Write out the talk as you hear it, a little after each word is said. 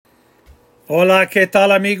Hola, ¿qué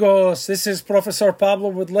tal, amigos? This is Professor Pablo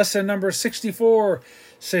with lesson number 64,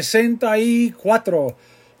 64.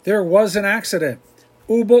 There was an accident.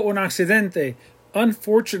 Hubo un accidente.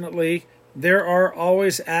 Unfortunately, there are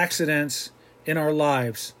always accidents in our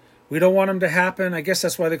lives. We don't want them to happen. I guess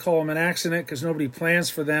that's why they call them an accident, because nobody plans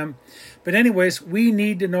for them. But anyways, we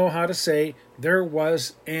need to know how to say there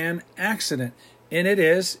was an accident. And it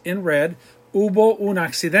is, in red, hubo un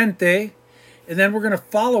accidente. And then we're going to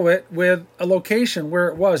follow it with a location where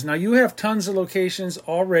it was. Now, you have tons of locations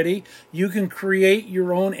already. You can create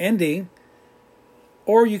your own ending,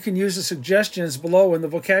 or you can use the suggestions below in the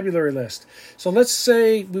vocabulary list. So let's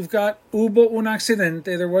say we've got hubo un accidente.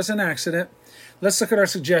 There was an accident. Let's look at our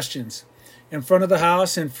suggestions. In front of the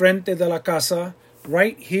house, enfrente de la casa,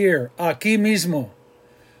 right here, aquí mismo.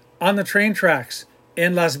 On the train tracks,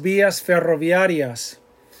 en las vías ferroviarias.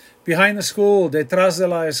 Behind the school, detrás de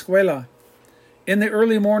la escuela. In the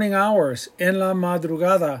early morning hours, en la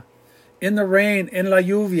madrugada. In the rain, en la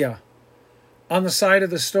lluvia. On the side of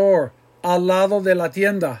the store, al lado de la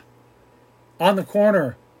tienda. On the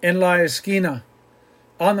corner, en la esquina.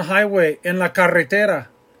 On the highway, en la carretera.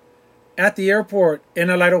 At the airport, en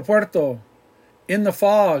el aeropuerto. In the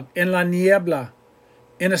fog, en la niebla.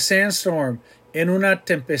 In a sandstorm, en una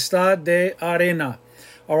tempestad de arena.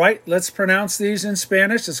 All right, let's pronounce these in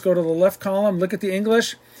Spanish. Let's go to the left column, look at the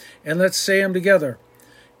English, and let's say them together.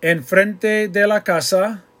 Enfrente de la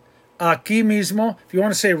casa, aquí mismo. If you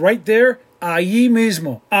want to say right there, allí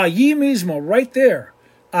mismo. Allí mismo, right there.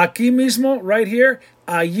 Aquí mismo, right here.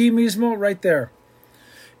 Allí mismo, right there.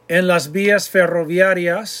 En las vías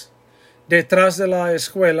ferroviarias, detrás de la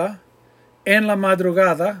escuela. En la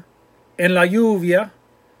madrugada. En la lluvia.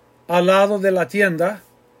 Al lado de la tienda.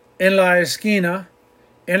 En la esquina.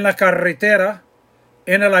 En la carretera.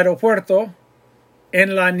 En el aeropuerto.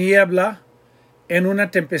 En la niebla, en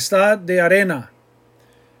una tempestad de arena.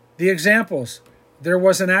 The examples. There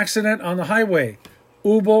was an accident on the highway.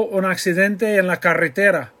 Hubo un accidente en la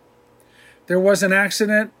carretera. There was an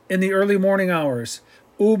accident in the early morning hours.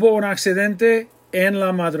 Hubo un accidente en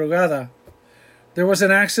la madrugada. There was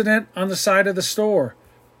an accident on the side of the store.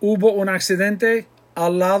 Hubo un accidente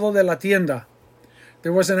al lado de la tienda.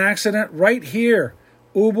 There was an accident right here.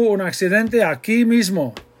 Hubo un accidente aquí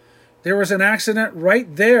mismo. There was an accident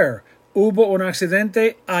right there. Hubo un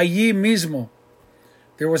accidente allí mismo.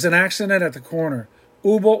 There was an accident at the corner.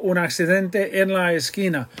 Hubo un accidente en la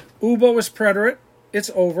esquina. Hubo is preterite. It's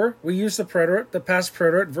over. We use the preterite, the past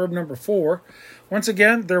preterite, verb number 4. Once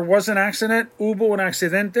again, there was an accident. Hubo un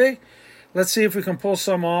accidente. Let's see if we can pull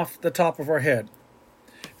some off the top of our head.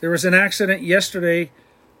 There was an accident yesterday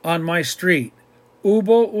on my street.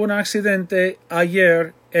 Hubo un accidente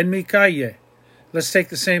ayer en mi calle. Let's take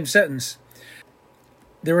the same sentence.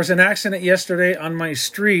 There was an accident yesterday on my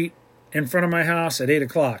street in front of my house at 8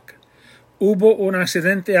 o'clock. Hubo un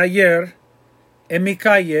accidente ayer en mi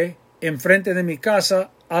calle, enfrente de mi casa,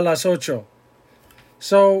 a las 8.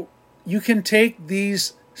 So you can take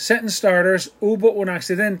these sentence starters, hubo un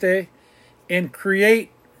accidente, and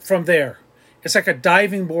create from there. It's like a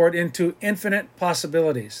diving board into infinite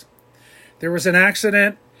possibilities. There was an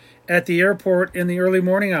accident at the airport in the early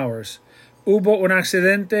morning hours. Hubo un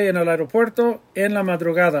accidente en el aeropuerto en la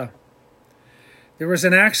madrugada. There was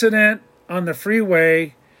an accident on the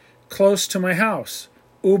freeway close to my house.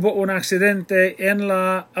 Hubo un accidente en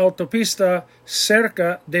la autopista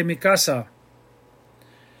cerca de mi casa.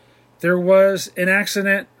 There was an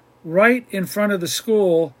accident right in front of the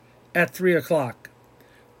school at 3 o'clock.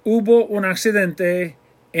 Hubo un accidente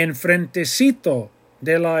enfrentecito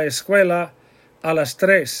de la escuela a las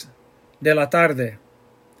 3 de la tarde.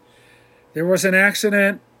 There was an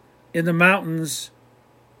accident in the mountains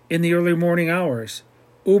in the early morning hours.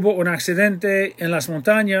 Hubo un accidente en las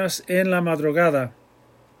montañas en la madrugada.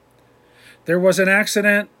 There was an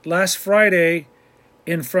accident last Friday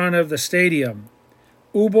in front of the stadium.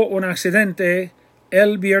 Hubo un accidente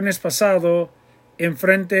el viernes pasado en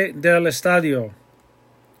frente del estadio.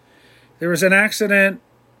 There was an accident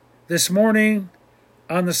this morning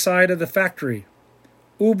on the side of the factory.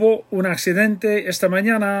 Hubo un accidente esta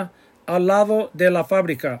mañana al lado de la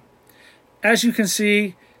fábrica. As you can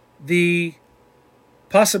see, the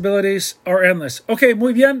possibilities are endless. Okay,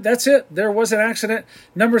 muy bien, that's it. There was an accident.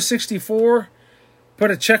 Number 64,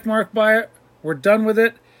 put a check mark by it. We're done with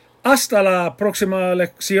it. Hasta la próxima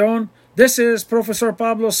lección. This is Professor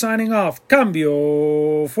Pablo signing off.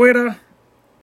 Cambio fuera.